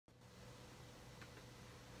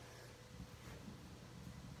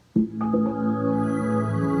Sorry.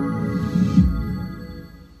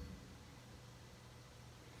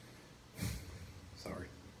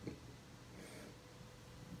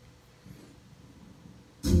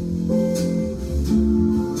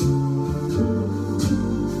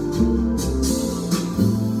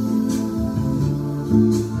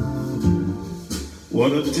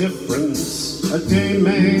 What a difference a day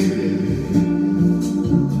made.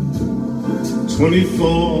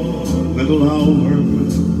 24 little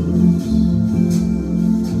hours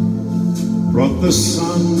brought the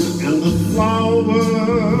sun and the flowers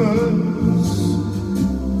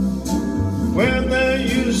where there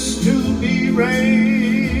used to be rain.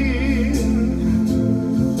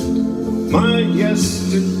 My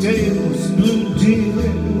yesterday was blue,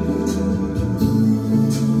 dear.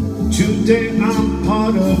 Today I'm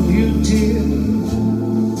part of you, dear.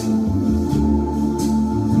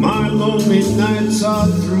 My lonely nights are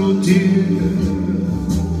through, dear,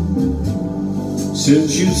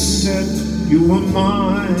 since you said you were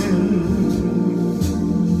mine.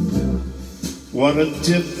 What a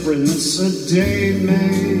difference a day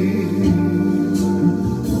made.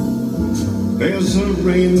 There's a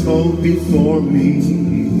rainbow before me.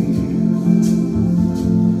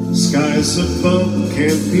 Skies above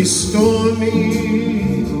can't be stormy.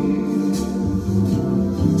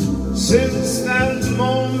 Since that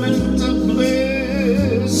moment of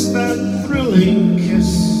bliss, that thrilling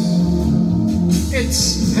kiss,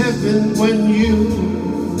 it's heaven when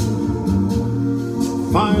you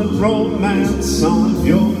find romance on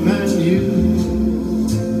your menu.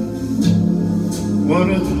 What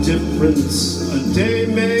a difference a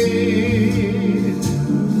day made,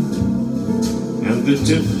 and the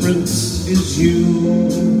difference is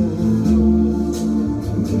you.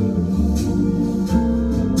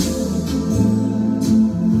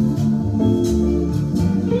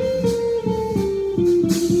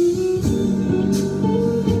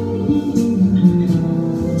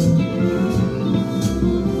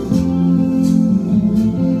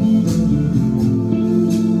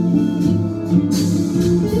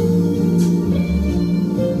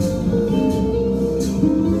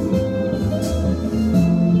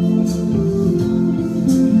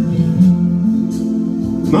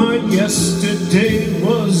 My yesterday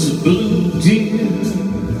was blue, dear.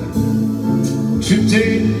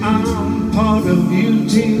 Today I'm part of you,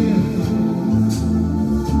 dear.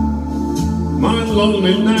 My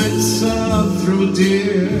lonely nights are through,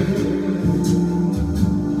 dear,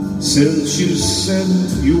 since you said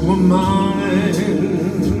you were mine.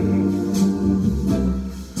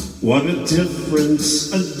 What a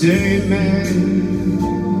difference a day made.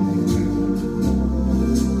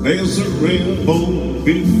 There's a rainbow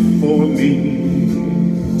before me.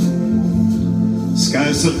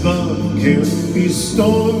 Skies above can't be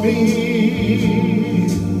stormy.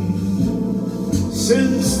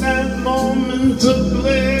 Since that moment of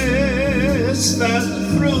bliss, that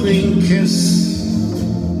thrilling kiss,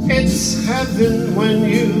 it's heaven when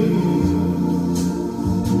you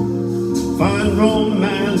find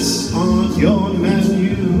romance on your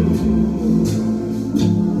menu.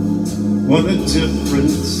 What a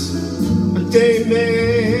difference a day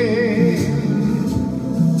made,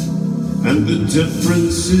 and the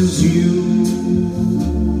difference is you.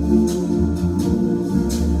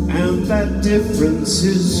 And that difference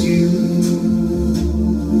is you.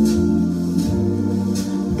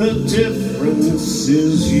 The difference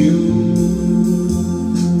is you.